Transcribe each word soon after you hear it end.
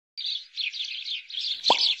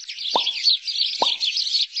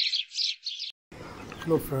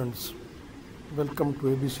Hello, friends. Welcome to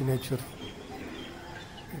ABC Nature.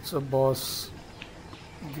 It's a boss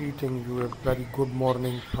greeting you a very good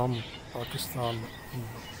morning from Pakistan.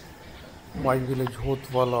 My village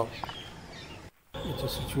Hotwala, which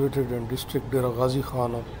is situated in district Dera Ghazi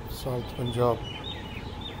Khan of South Punjab,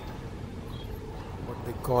 what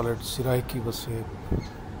they call it Siraiki Waseb.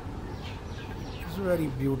 It's a very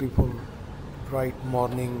beautiful, bright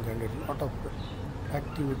morning, and a lot of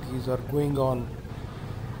activities are going on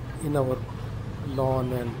in our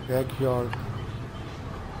lawn and backyard.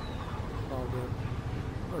 Now there are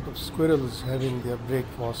a lot of squirrels having their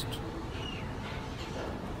breakfast.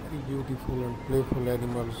 Very beautiful and playful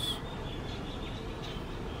animals.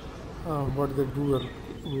 But they do a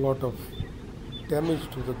lot of damage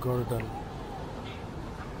to the garden,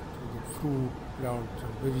 to the fruit, plants,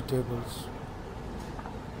 and vegetables.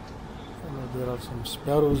 There are some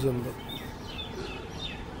sparrows in the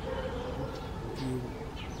view.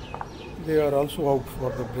 They are also out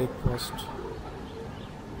for the breakfast.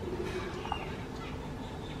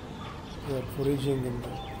 They are foraging in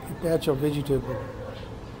a patch of vegetable.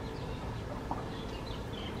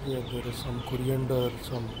 Here there is some coriander,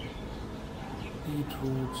 some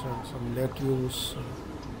beetroots and some lettuce.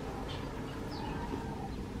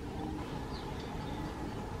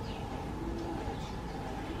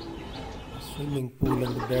 Swimming pool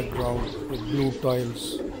in the background with blue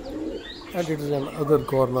tiles. And it is another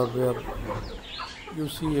corner where you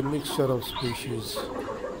see a mixture of species.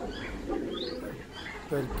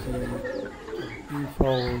 Turkey,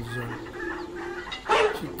 peafowls and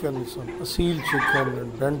chicken, some asil chicken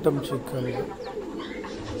and bantam chicken.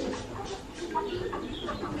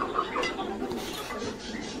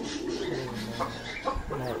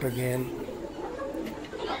 Not again.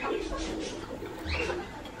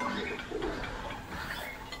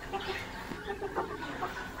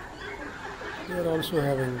 They are also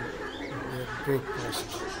having their breakfast.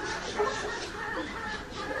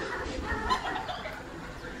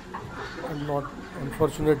 And not,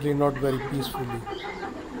 unfortunately, not very peacefully.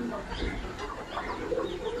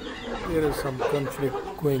 There is some conflict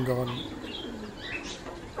going on.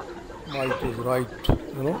 Might is right.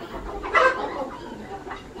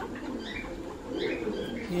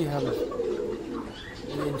 He has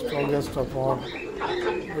being strongest of all,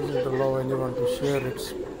 doesn't allow anyone to share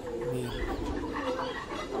its meal.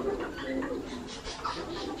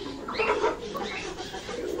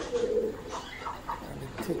 And a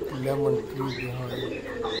thick lemon tree behind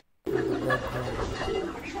in the background.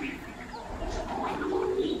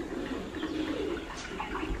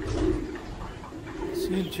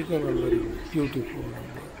 Seal chicken are very beautiful.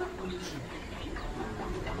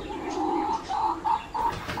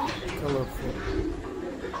 Colorful.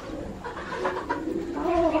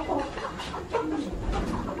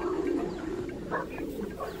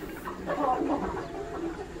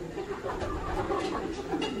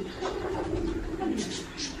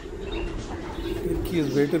 Turkey is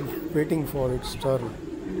waiting for its turn,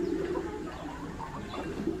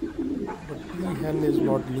 but peahen is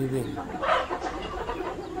not leaving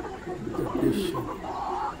the dish.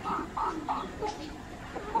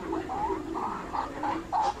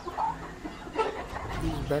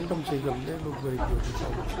 These bantam chicken, they look very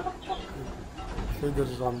beautiful.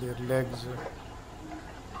 Feathers on their legs.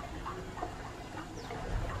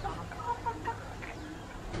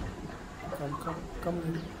 Come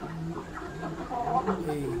in.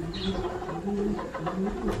 Hey.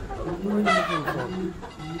 What are you looking for?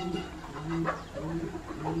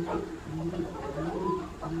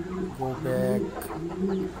 Go back.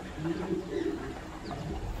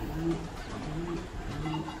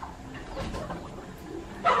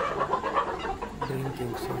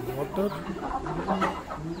 Drinking some water.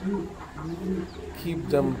 Keep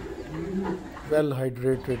them well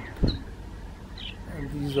hydrated. And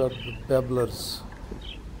these are the babblers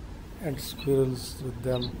and squirrels with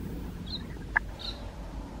them.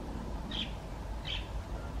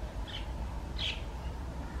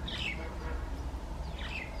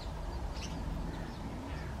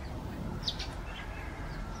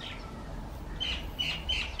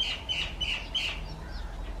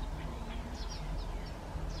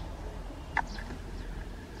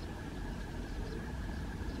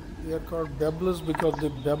 They are called babblers because they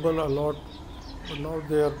babble a lot, but now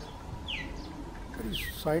they are very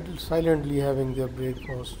silently having their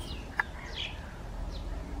breakfast.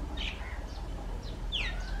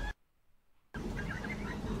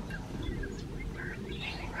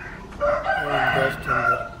 And best in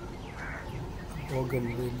the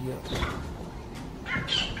bougainvillea.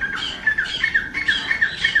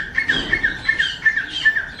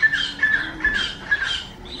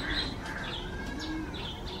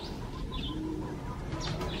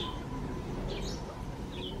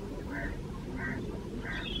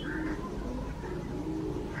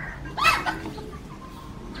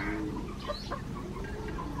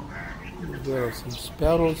 there are some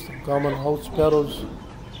sparrows, the common house sparrows.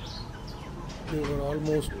 They were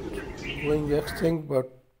almost going extinct,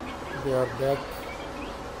 but they are back.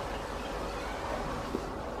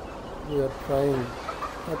 We are trying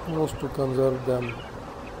utmost to conserve them,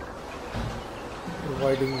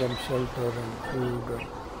 providing them shelter and food.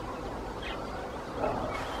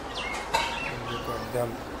 And look at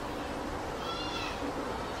them.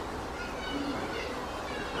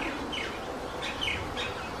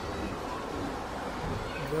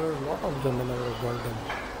 There are a lot of them in our garden.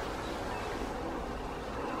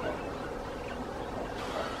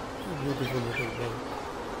 A beautiful little bird.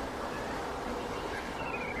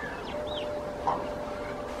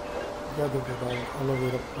 Gathered around aloe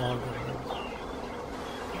vera plant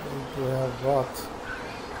and to have bath.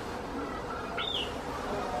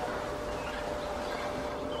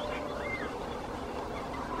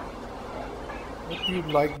 Hope you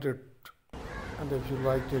liked it, and if you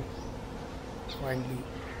liked it, kindly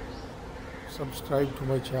subscribe to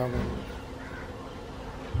my channel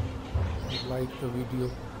and like the video.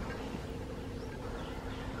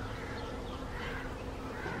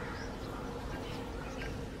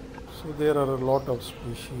 So there are a lot of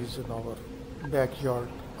species in our backyard.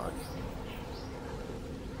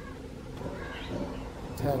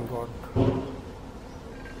 Thank God.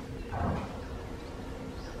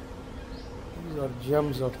 These are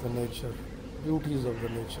gems of the nature, beauties of the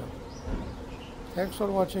nature. Thanks for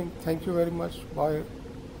watching. Thank you very much. Bye.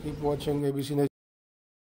 Keep watching ABC Nature.